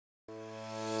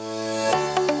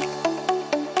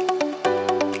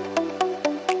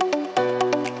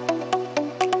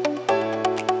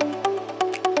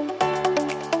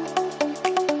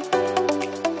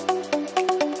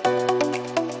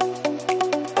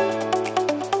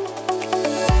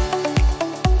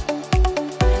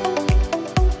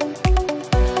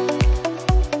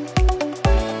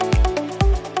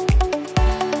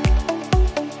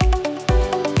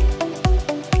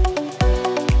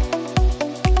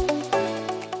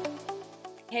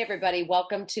Hey, everybody.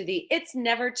 Welcome to the It's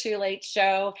Never Too Late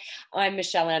show. I'm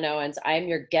Michelle Ann Owens. I am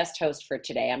your guest host for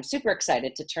today. I'm super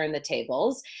excited to turn the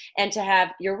tables and to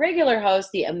have your regular host,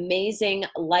 the amazing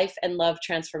life and love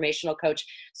transformational coach,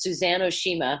 Suzanne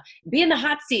Oshima, be in the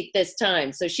hot seat this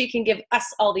time so she can give us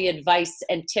all the advice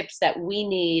and tips that we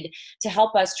need to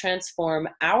help us transform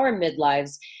our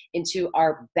midlives into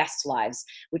our best lives,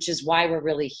 which is why we're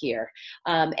really here.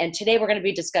 And today we're going to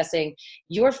be discussing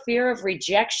your fear of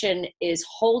rejection is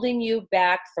holding you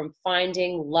back from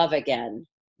finding love again.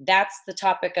 That's the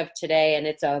topic of today, and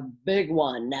it's a big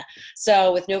one.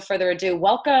 So with no further ado,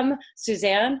 welcome,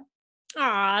 Suzanne.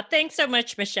 Thanks so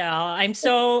much, Michelle. I'm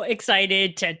so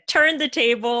excited to turn the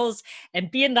tables and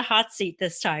be in the hot seat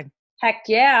this time. Heck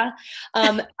yeah.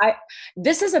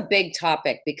 This is a big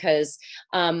topic because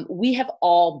we have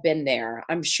all been there.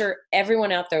 I'm sure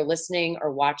everyone out there listening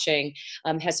or watching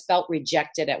has felt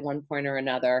rejected at one point or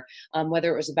another,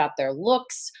 whether it was about their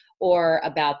looks or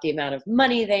about the amount of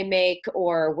money they make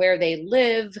or where they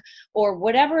live or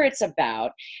whatever it's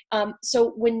about.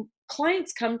 So when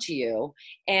clients come to you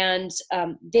and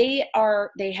they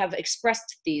have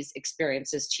expressed these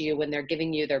experiences to you when they're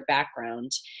giving you their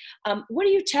background, what do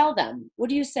you tell them? What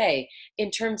do you say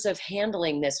in terms of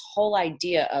handling this whole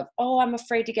idea of, oh, I'm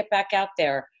afraid to get back out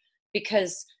there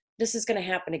because this is going to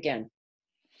happen again?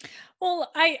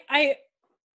 Well, I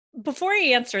before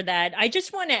I answer that, I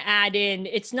just want to add in,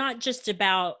 it's not just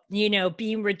about,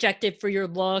 being rejected for your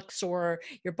looks or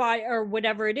your body or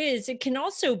whatever it is. It can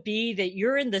also be that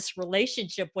you're in this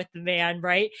relationship with the man,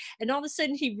 right? And all of a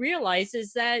sudden he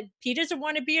realizes that he doesn't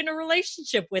want to be in a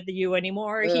relationship with you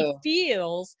anymore. He Oh,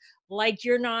 feels like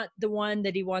you're not the one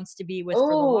that he wants to be with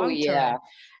for the oh long yeah. term.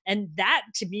 And that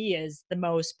to me is the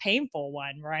most painful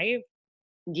one, right?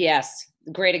 Yes.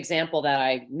 Great example that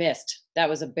I missed. That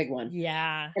was a big one.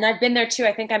 Yeah. And I've been there too.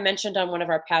 I think I mentioned on one of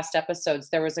our past episodes,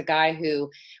 there was a guy who,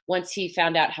 once he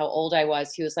found out how old I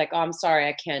was, he was like, "Oh, I'm sorry,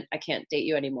 I can't date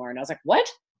you anymore." And I was like, "What?"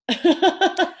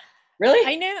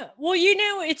 Really? I know. Well,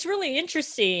 it's really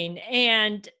interesting.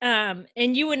 And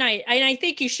you and I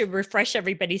think you should refresh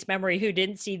everybody's memory who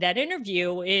didn't see that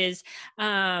interview is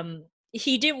um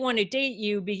he didn't want to date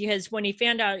you because when he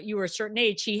found out you were a certain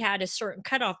age, he had a certain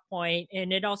cutoff point,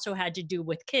 and it also had to do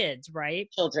with kids,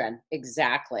 right? Children.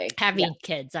 Exactly. Yeah. Having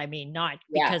kids, I mean, not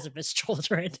Yeah. because of his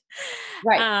children.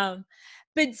 Right. um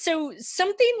but so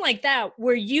something like that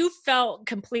where you felt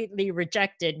completely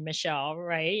rejected, Michelle,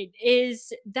 right,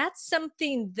 is that's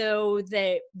something though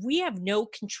that we have no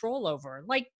control over.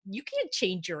 Like, you can't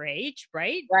change your age,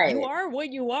 right? You Right. are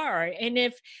what you are, and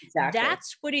if Exactly.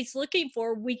 that's what he's looking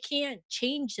for, we can't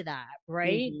change that,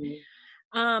 right? Mhm.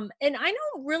 And I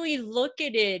don't really look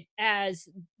at it as,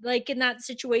 like, in that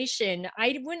situation,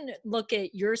 I wouldn't look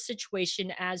at your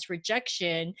situation as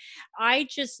rejection. I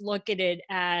just look at it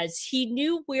as he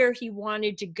knew where he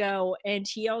wanted to go, and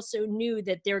he also knew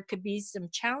that there could be some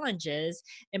challenges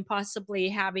in possibly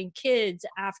having kids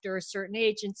after a certain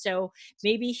age. And so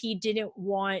maybe he didn't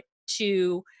want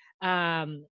to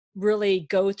um really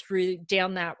go through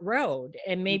down that road,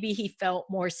 and maybe he felt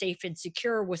more safe and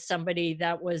secure with somebody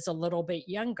that was a little bit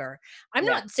younger. I'm Yeah.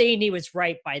 not saying he was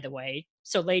right, by the way,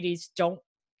 so ladies, don't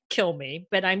kill me,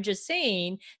 but I'm just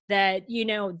saying that,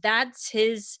 that's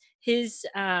his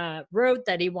road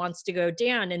that he wants to go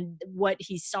down and what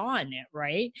he saw in it,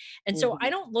 right? And so I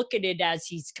Mhm. don't look at it as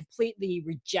he's completely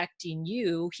rejecting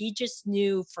you. He just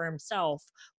knew for himself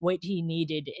what he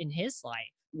needed in his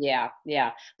life. Yeah,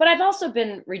 yeah. But I've also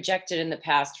been rejected in the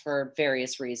past for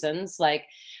various reasons, like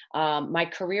my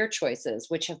career choices,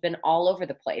 which have been all over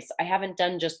the place. I haven't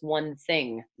done just one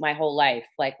thing my whole life,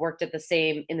 like worked at the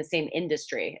same in the same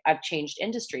industry. I've changed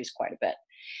industries quite a bit.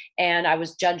 And I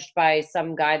was judged by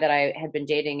some guy that I had been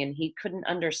dating, and he couldn't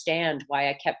understand why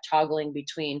I kept toggling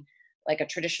between like a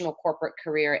traditional corporate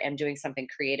career and doing something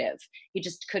creative. He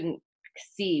just couldn't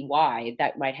see why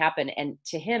that might happen. And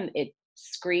to him, it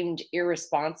screamed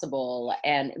irresponsible,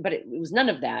 and but it was none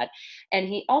of that. And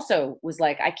he also was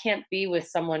like, I can't be with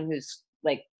someone who's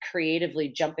like creatively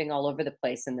jumping all over the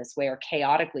place in this way or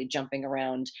chaotically jumping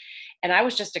around. And I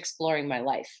was just exploring my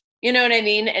life, you know what I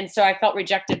mean? And so I felt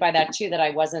rejected by that too, that I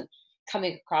wasn't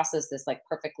coming across as this like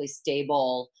perfectly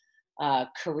stable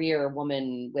career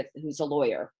woman with who's a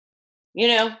lawyer, you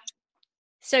know?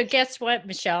 So guess what,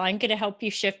 Michelle? I'm going to help you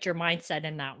shift your mindset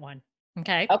in that one.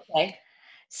 Okay. Okay.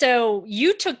 So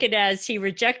you took it as he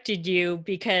rejected you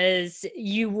because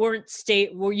you weren't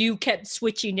where you kept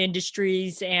switching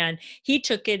industries, and he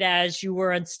took it as you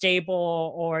were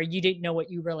unstable or you didn't know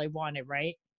what you really wanted,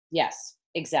 right? Yes,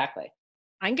 exactly.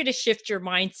 I'm going to shift your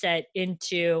mindset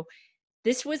into,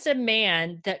 this was a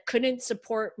man that couldn't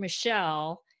support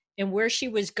Michelle, and where she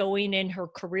was going in her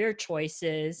career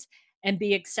choices and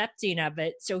be accepting of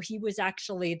it. So he was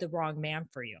actually the wrong man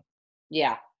for you.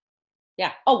 Yeah.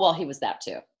 Yeah. Oh, well, he was that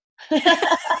too.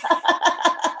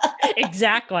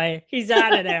 Exactly. He's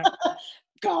out of there.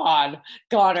 God,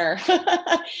 got her.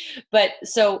 But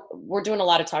so we're doing a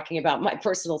lot of talking about my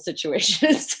personal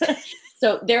situations.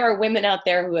 So there are women out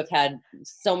there who have had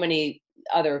so many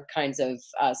other kinds of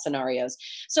scenarios.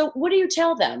 So what do you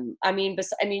tell them? I mean,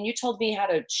 I mean, you told me how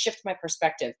to shift my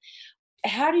perspective.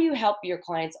 How do you help your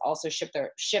clients also shift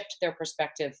their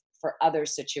perspective for other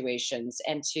situations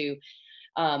and to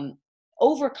um,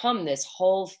 overcome this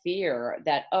whole fear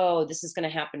that, oh, this is going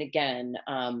to happen again?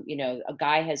 A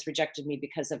guy has rejected me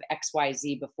because of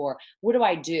XYZ before. What do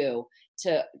I do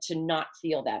to not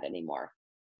feel that anymore?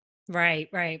 Right,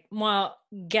 right. Well,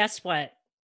 guess what?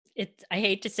 I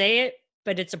hate to say it,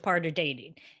 but it's a part of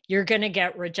dating. You're going to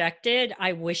get rejected.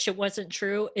 I wish it wasn't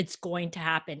true. It's going to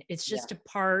happen. It's Yeah. just a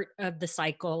part of the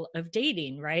cycle of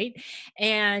dating, right?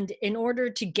 And in order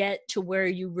to get to where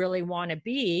you really want to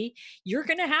be, you're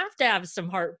going to have some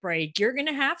heartbreak. You're going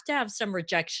to have some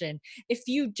rejection. If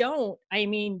you don't, I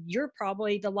mean, you're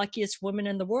probably the luckiest woman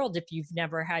in the world if you've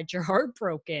never had your heart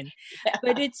broken.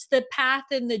 But it's the path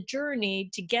and the journey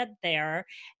to get there.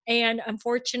 And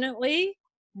unfortunately,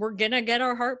 we're gonna get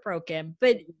our heart broken.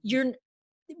 But you're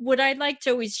what I'd like to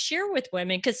always share with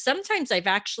women, because sometimes I've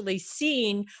actually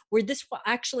seen where this will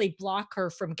actually block her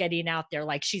from getting out there.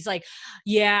 Like she's like,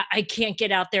 yeah, I can't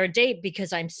get out there and date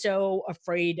because I'm so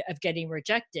afraid of getting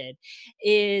rejected.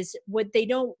 Is what they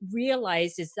don't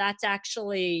realize is that's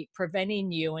actually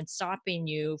preventing you and stopping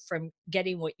you from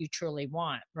getting what you truly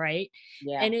want, right?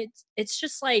 Yeah. And it's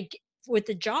just like with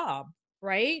the job,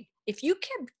 right? If you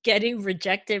kept getting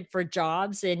rejected for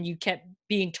jobs and you kept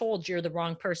being told you're the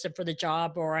wrong person for the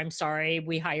job, or I'm sorry,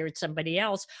 we hired somebody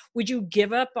else, would you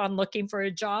give up on looking for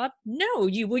a job? No,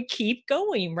 you would keep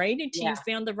going, right? Until you Yeah.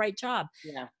 found the right job.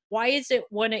 Yeah. Why is it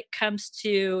when it comes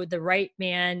to the right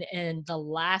man and the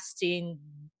lasting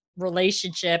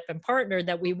relationship and partner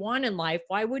that we want in life,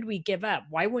 why would we give up?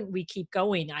 Why wouldn't we keep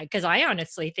going? Because I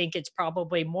honestly think it's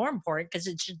probably more important because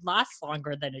it should last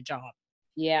longer than a job.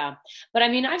 Yeah. But I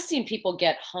mean, I've seen people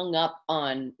get hung up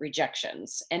on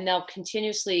rejections and they'll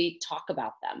continuously talk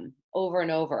about them over and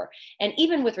over. And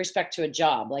even with respect to a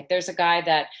job, like there's a guy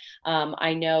that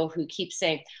I know who keeps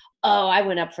saying, oh, I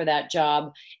went up for that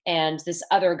job and this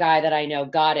other guy that I know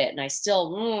got it. And I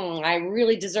still, I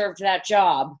really deserved that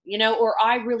job, or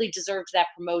I really deserved that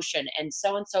promotion. And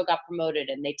so got promoted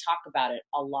and they talk about it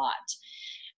a lot.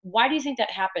 Why do you think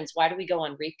that happens? Why do we go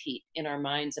on repeat in our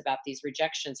minds about these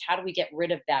rejections? How do we get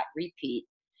rid of that repeat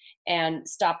and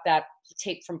stop that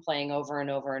tape from playing over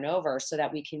and over and over so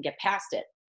that we can get past it?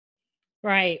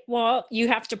 Right. Well, you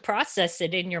have to process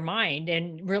it in your mind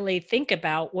and really think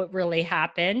about what really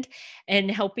happened and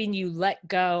helping you let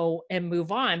go and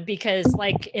move on, because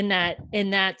like in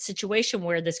that situation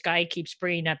where this guy keeps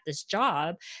bringing up this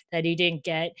job that he didn't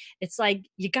get, it's like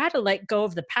you got to let go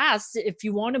of the past if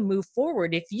you want to move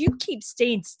forward. If you keep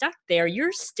staying stuck there,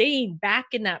 you're staying back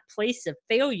in that place of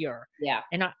failure. Yeah.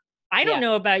 And I don't Yeah.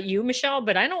 know about you, Michelle,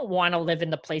 but I don't want to live in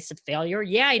the place of failure.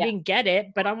 Yeah, I Yeah. didn't get it,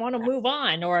 but I want to move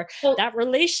on. Or So, that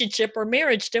relationship or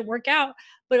marriage didn't work out,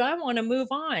 but I want to move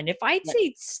on. If I'd right.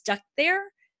 stayed stuck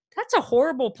there, that's a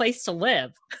horrible place to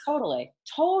live. Totally.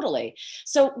 Totally.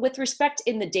 So, with respect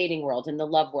in the dating world, in the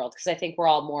love world, because I think we're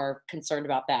all more concerned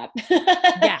about that,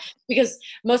 Yeah. because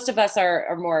most of us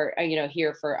are more,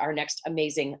 here for our next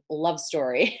amazing love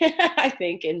story, I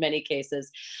think, in many cases.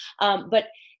 But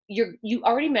you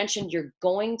already mentioned you're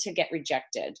going to get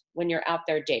rejected when you're out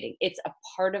there dating. It's a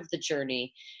part of the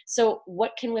journey. So,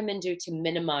 what can women do to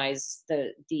minimize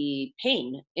the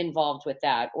pain involved with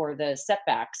that or the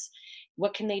setbacks?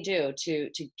 What can they do to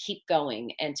keep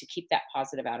going and to keep that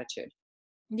positive attitude?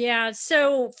 Yeah.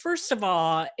 So, first of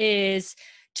all, is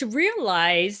to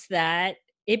realize that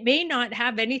it may not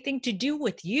have anything to do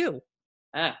with you.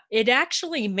 Ah, It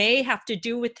actually may have to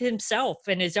do with himself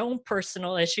and his own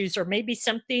personal issues, or maybe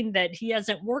something that he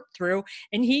hasn't worked through,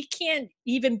 and he can't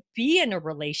even be in a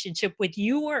relationship with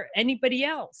you or anybody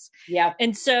else. yeah,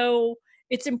 And so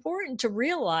it's important to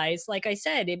realize, like I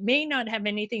said, it may not have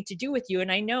anything to do with you.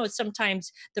 And I know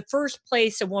sometimes the first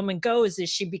place a woman goes is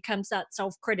she becomes that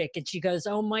self critic and she goes,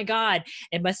 oh my God,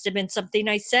 it must have been something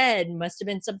I said, must have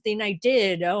been something I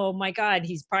did. Oh my God,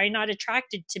 he's probably not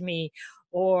attracted to me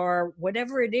or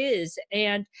whatever it is.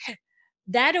 And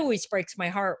that always breaks my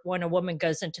heart when a woman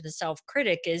goes into the self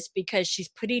critic, is because she's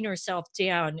putting herself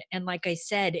down. And like I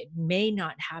said, it may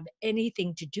not have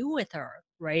anything to do with her.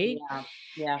 Right. yeah,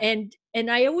 yeah,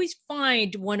 And I always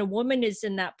find when a woman is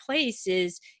in that place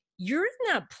is you're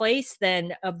in that place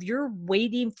then of you're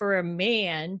waiting for a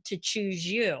man to choose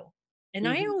you. And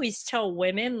I Mhm. always tell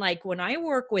women, like when I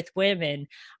work with women,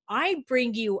 I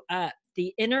bring you up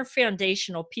the inner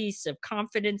foundational piece of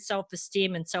confidence, self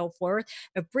esteem, and self worth,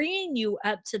 of bringing you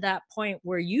up to that point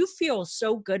where you feel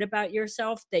so good about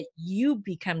yourself that you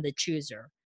become the chooser.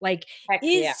 Like, Heck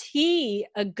yeah. is he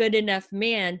a good enough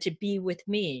man to be with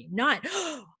me? Not,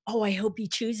 oh, I hope he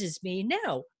chooses me.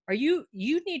 No. You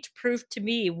need to prove to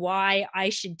me why I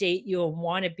should date you and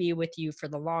want to be with you for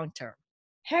the long term.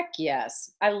 Heck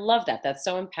yes. I love that. That's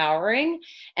so empowering.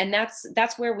 And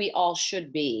that's where we all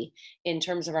should be in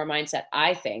terms of our mindset,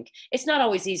 I think. It's not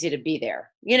always easy to be there,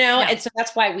 you know? No. And so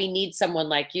that's why we need someone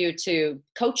like you to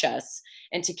coach us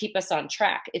and to keep us on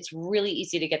track. It's really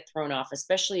easy to get thrown off,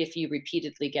 especially if you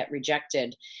repeatedly get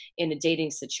rejected in a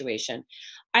dating situation.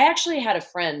 I actually had a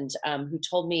friend who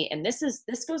told me, and this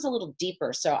goes a little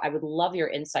deeper, so I would love your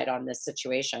insight on this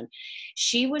situation.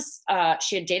 She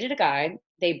had dated a guy.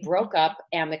 They Mhm. broke up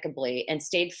amicably and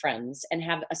stayed friends and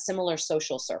have a similar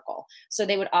social circle. So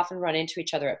they would often run into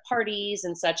each other at parties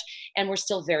and such, and were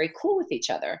still very cool with each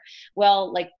other.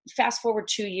 Well, like fast forward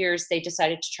 2 years, they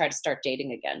decided to try to start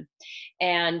dating again.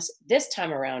 And this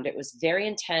time around, it was very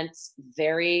intense,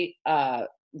 very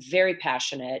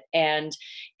passionate. And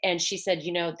she said,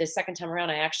 the second time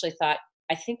around, I actually thought,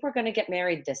 I think we're going to get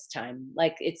married this time.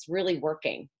 Like it's really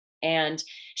working. And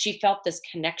she felt this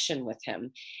connection with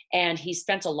him, and he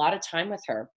spent a lot of time with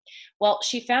her. Well,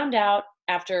 she found out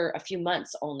after a few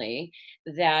months only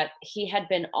that he had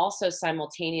been also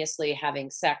simultaneously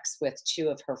having sex with two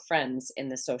of her friends in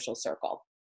the social circle.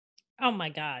 Oh my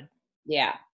God.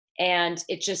 Yeah. And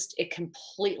it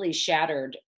completely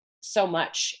shattered so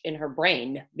much in her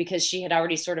brain because she had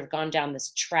already sort of gone down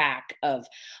this track of,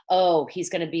 oh,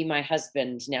 he's going to be my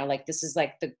husband now. Like, this is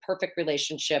like the perfect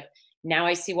relationship. Now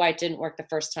I see why it didn't work the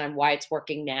first time, why it's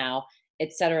working now,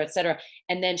 et cetera, et cetera.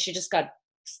 And then she just got,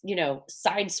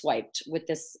 sideswiped with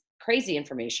this crazy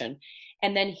information.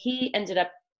 And then he ended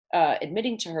up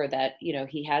admitting to her that,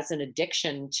 he has an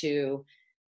addiction to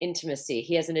intimacy.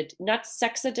 He has not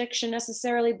sex addiction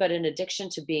necessarily, but an addiction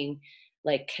to being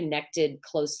like connected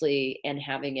closely and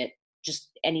having it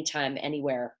just anytime,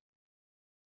 anywhere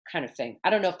kind of thing. I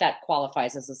don't know if that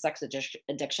qualifies as a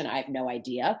addiction. I have no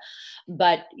idea.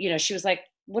 But, she was like,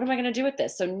 what am I going to do with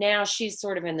this? So now she's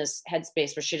sort of in this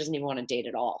headspace where she doesn't even want to date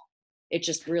at all. It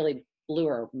just really blew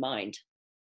her mind.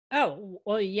 Oh,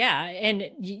 well, yeah, and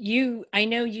I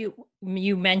know you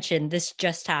mentioned this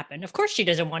just happened. Of course she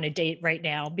doesn't want to date right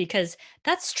now because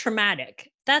that's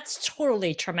traumatic. That's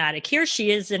totally traumatic. Here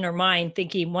she is in her mind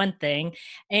thinking one thing,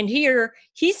 and here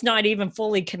he's not even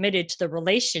fully committed to the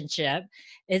relationship.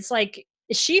 It's like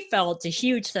she felt a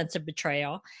huge sense of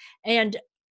betrayal. And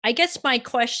I guess my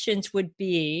questions would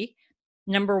be,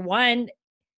 number 1,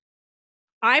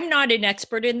 I'm not an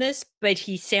expert in this, but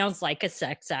he sounds like a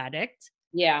sex addict,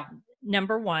 Yeah.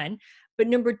 number 1. But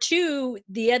number 2,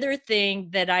 the other thing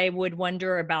that I would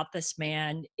wonder about this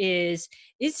man is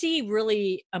he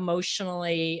really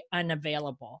emotionally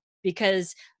unavailable?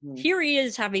 Because Mm. here he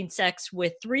is having sex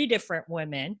with 3 different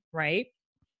women, right?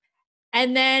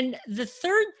 And then the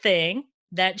third thing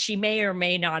that she may or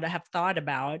may not have thought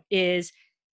about is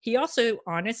he also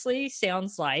honestly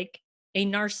sounds like a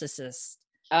narcissist.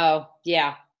 Oh,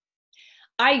 yeah.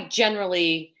 I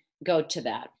generally go to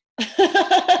that.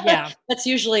 Yeah. That's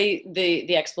usually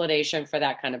the explanation for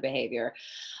that kind of behavior.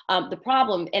 The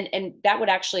problem, and that would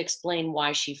actually explain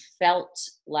why she felt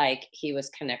like he was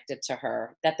connected to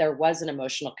her, that there was an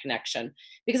emotional connection.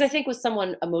 Because I think with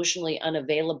someone emotionally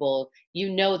unavailable,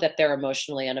 that they're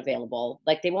emotionally unavailable.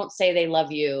 Like they won't say they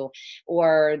love you,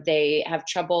 or they have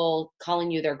trouble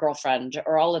calling you their girlfriend,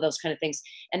 or all of those kind of things.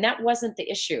 And that wasn't the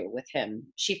issue with him.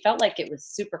 She felt like it was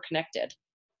super connected.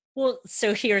 Well,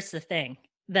 so here's the thing,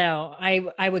 though.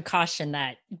 I would caution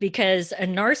that because a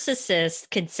narcissist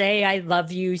can say I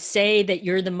love you, say that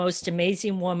you're the most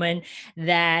amazing woman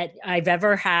that I've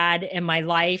ever had in my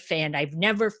life and I've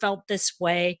never felt this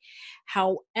way.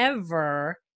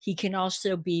 However, he can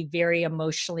also be very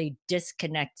emotionally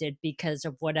disconnected because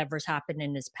of whatever's happened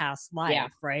in his past Yeah.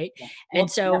 life, right? Yeah. And Well, yeah.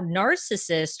 so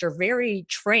narcissists are very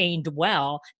trained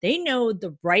well. They know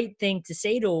the right thing to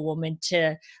say to a woman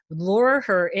to lure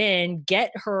her in,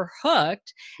 get her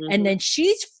hooked, and Mhm. then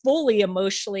she's fully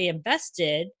emotionally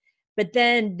invested. But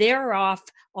then they're off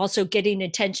also getting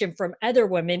attention from other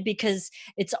women because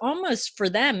it's almost for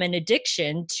them an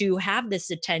addiction to have this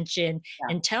attention Yeah.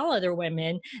 and tell other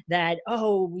women that,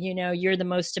 oh, you're the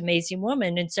most amazing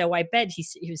woman. And so I bet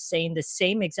he was saying the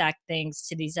same exact things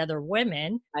to these other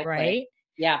women, Likely. right?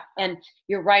 Yeah, and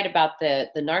you're right about the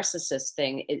narcissist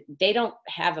thing. They don't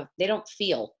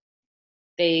feel.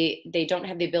 They don't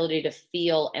have the ability to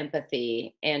feel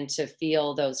empathy and to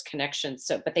feel those connections.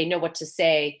 So, but they know what to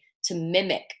say to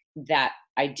mimic that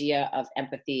idea of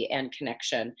empathy and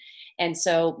connection. And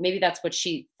so maybe that's what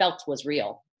she felt was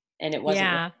real, and it wasn't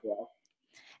really Yeah. real.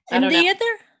 I And don't know.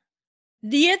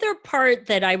 the other part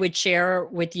that I would share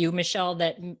with you, Michelle,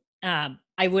 that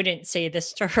I wouldn't say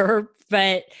this to her,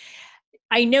 but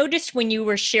I noticed when you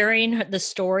were sharing the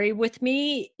story with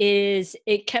me is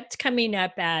it kept coming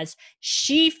up as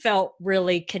she felt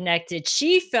really connected.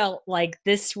 She felt like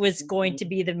this was going to Mhm.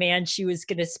 be the man she was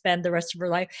going to spend the rest of her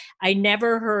life. I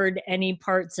never heard any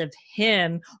parts of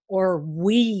him or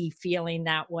we feeling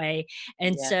that way.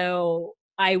 And Yeah, so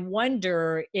I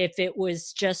wonder if it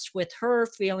was just with her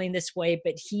feeling this way,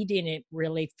 but he didn't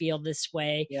really feel this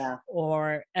way yeah.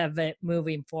 or of it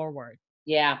moving forward.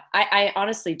 Yeah, I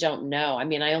honestly don't know. I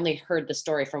mean, I only heard the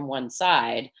story from one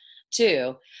side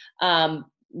too.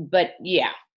 But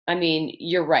yeah, I mean,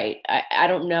 you're right. I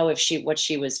don't know if what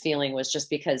she was feeling was just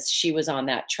because she was on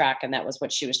that track and that was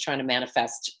what she was trying to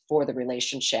manifest for the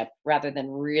relationship rather than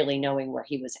really knowing where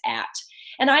he was at.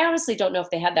 And I honestly don't know if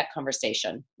they had that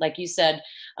conversation. Like you said,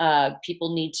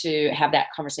 people need to have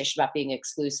that conversation about being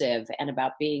exclusive and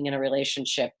about being in a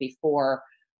relationship before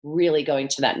really going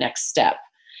to that next step.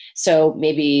 So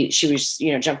maybe she was,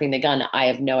 jumping the gun. I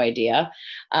have no idea.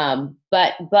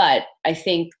 But I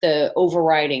think the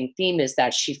overriding theme is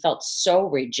that she felt so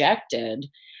rejected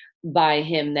by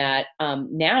him that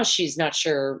now she's not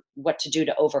sure what to do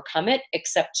to overcome it,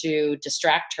 except to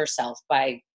distract herself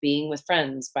by being with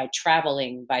friends, by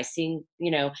traveling, by seeing,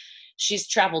 she's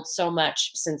traveled so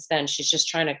much since then. She's just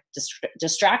trying to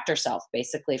distract herself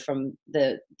basically from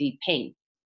the pain.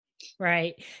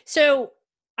 Right. So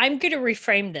I'm going to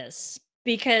reframe this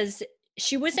because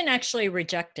she wasn't actually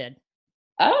rejected.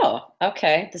 Oh,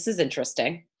 okay. This is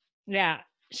interesting. Yeah,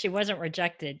 she wasn't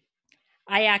rejected.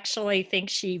 I actually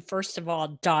think she, first of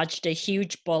all, dodged a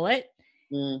huge bullet.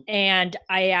 Mm, And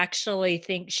I actually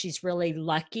think she's really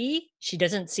lucky. She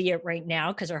doesn't see it right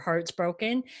now because her heart's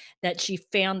broken that she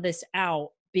found this out.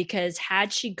 Because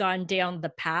had she gone down the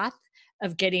path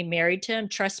of getting married to him,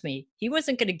 trust me, he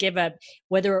wasn't going to give up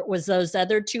whether it was those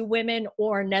other two women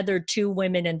or another two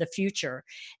women in the future.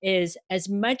 Is as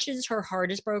much as her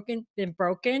heart is been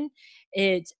broken,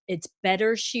 it's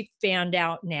better she found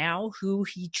out now who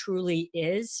he truly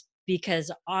is, because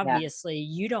yeah. obviously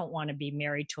you don't want to be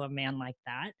married to a man like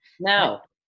that. That No.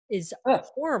 is Ugh,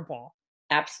 horrible.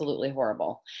 absolutely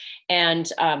horrible.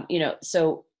 And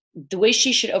so the way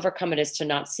she should overcome it is to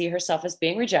not see herself as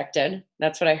being rejected.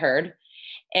 That's what I heard.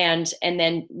 And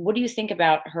then what do you think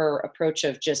about her approach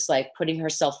of just like putting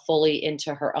herself fully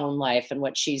into her own life and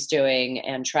what she's doing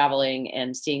and traveling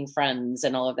and seeing friends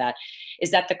and all of that? Is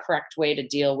that the correct way to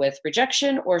deal with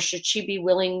rejection, or should she be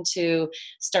willing to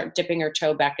start dipping her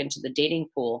toe back into the dating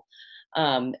pool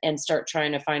and start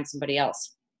trying to find somebody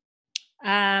else?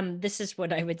 This is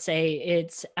what I would say.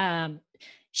 It's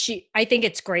she I think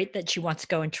it's great that she wants to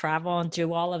go and travel and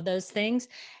do all of those things.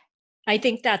 I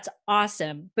think that's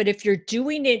awesome. But if you're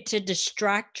doing it to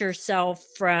distract yourself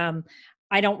from,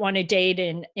 I don't want to date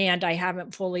and I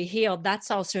haven't fully healed,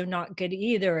 that's also not good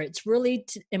either. It's really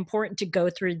important to go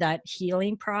through that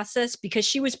healing process because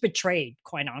she was betrayed,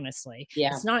 quite honestly.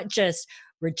 Yeah. It's not just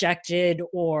rejected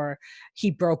or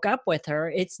he broke up with her.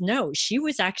 It's no, she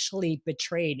was actually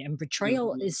betrayed. And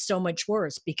betrayal Mhm. is so much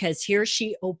worse because here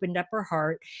she opened up her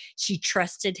heart. She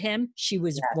trusted him. She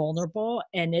was Yeah. vulnerable,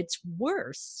 and it's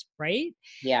worse, right?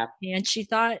 Yeah. And she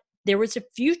thought there was a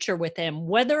future with him.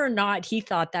 Whether or not he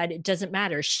thought that, it doesn't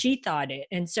matter. She thought it.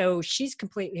 And so she's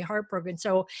completely heartbroken.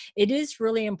 So it is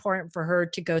really important for her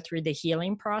to go through the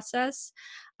healing process.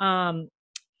 Um,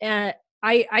 and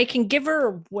I can give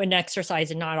her an exercise,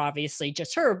 and not obviously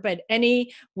just her, but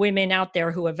any women out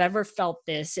there who have ever felt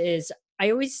this is,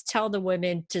 I always tell the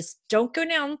women, just don't go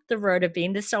down the road of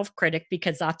being the self critic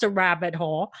because that's a rabbit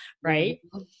hole, right?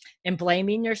 Mhm. And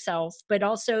blaming yourself, but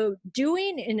also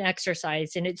doing an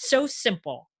exercise. And it's so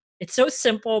simple. It's so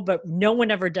simple, but no one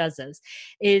ever does this.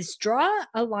 Is draw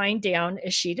a line down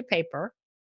a sheet of paper,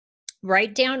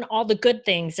 write down all the good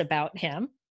things about him.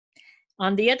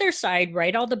 On the other side,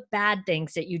 write all the bad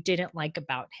things that you didn't like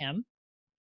about him.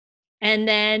 And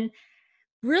then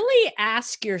Really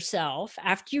ask yourself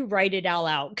after you write it all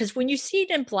out, because when you see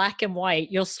it in black and white,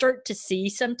 you'll start to see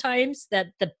sometimes that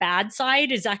the bad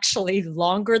side is actually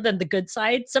longer than the good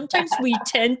side. Sometimes we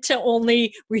tend to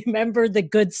only remember the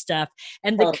good stuff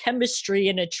and the Totally. chemistry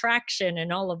and attraction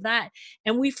and all of that.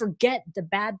 And we forget the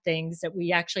bad things that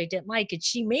we actually didn't like. And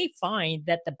she may find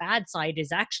that the bad side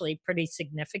is actually pretty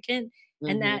significant,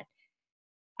 and Hmm. that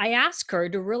I ask her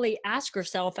to really ask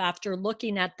herself after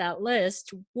looking at that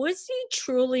list, was he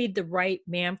truly the right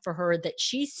man for her that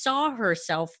she saw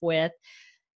herself with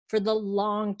for the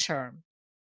long term?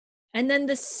 And then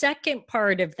the second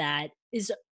part of that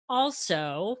is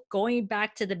also going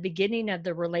back to the beginning of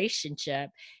the relationship,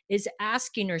 is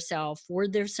asking herself, were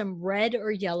there some red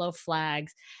or yellow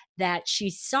flags that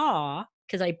she saw?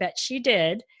 Because I bet she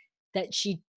did, that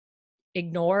she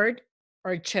ignored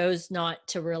or chose not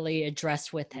to really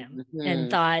address with him, and Hmm.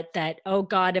 thought that, oh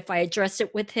God, if I address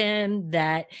it with him,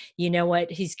 that, you know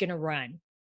what, he's going to run.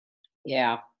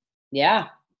 Yeah. Yeah.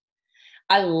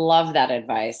 I love that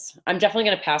advice. I'm definitely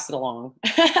going to pass it along.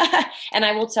 And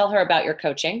I will tell her about your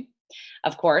coaching,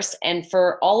 of course. And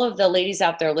for all of the ladies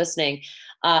out there listening,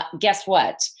 guess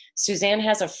what? Suzanne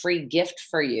has a free gift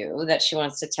for you that she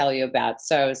wants to tell you about.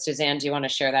 So, Suzanne, do you want to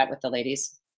share that with the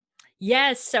ladies?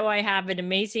 Yes, so I have an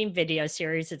amazing video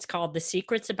series. It's called The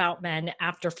Secrets About Men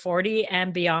After 40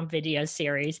 and Beyond video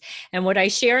series. And what I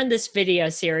share in this video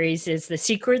series is the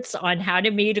secrets on how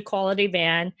to meet a quality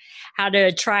man, how to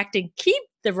attract and keep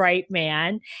the right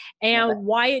man, Love and it.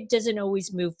 why it doesn't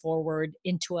always move forward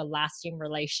into a lasting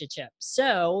relationship.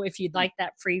 So, if you'd like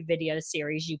that free video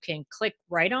series, you can click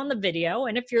right on the video.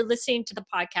 And if you're listening to the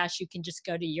podcast, you can just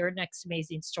go to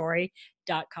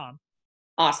yournextamazingstory.com.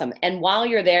 Awesome. And while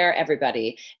you're there,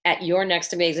 everybody, at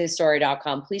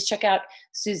yournextamazingstory.com, please check out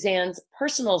Suzanne's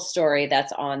personal story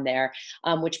that's on there,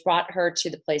 which brought her to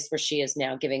the place where she is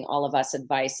now, giving all of us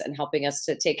advice and helping us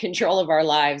to take control of our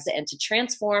lives and to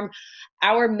transform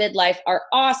our midlife, our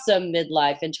awesome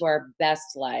midlife, into our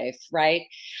best life, right?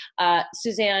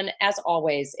 Suzanne, as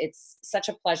always, it's such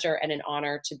a pleasure and an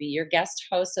honor to be your guest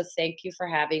host. So thank you for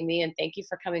having me, and thank you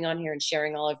for coming on here and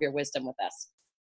sharing all of your wisdom with us.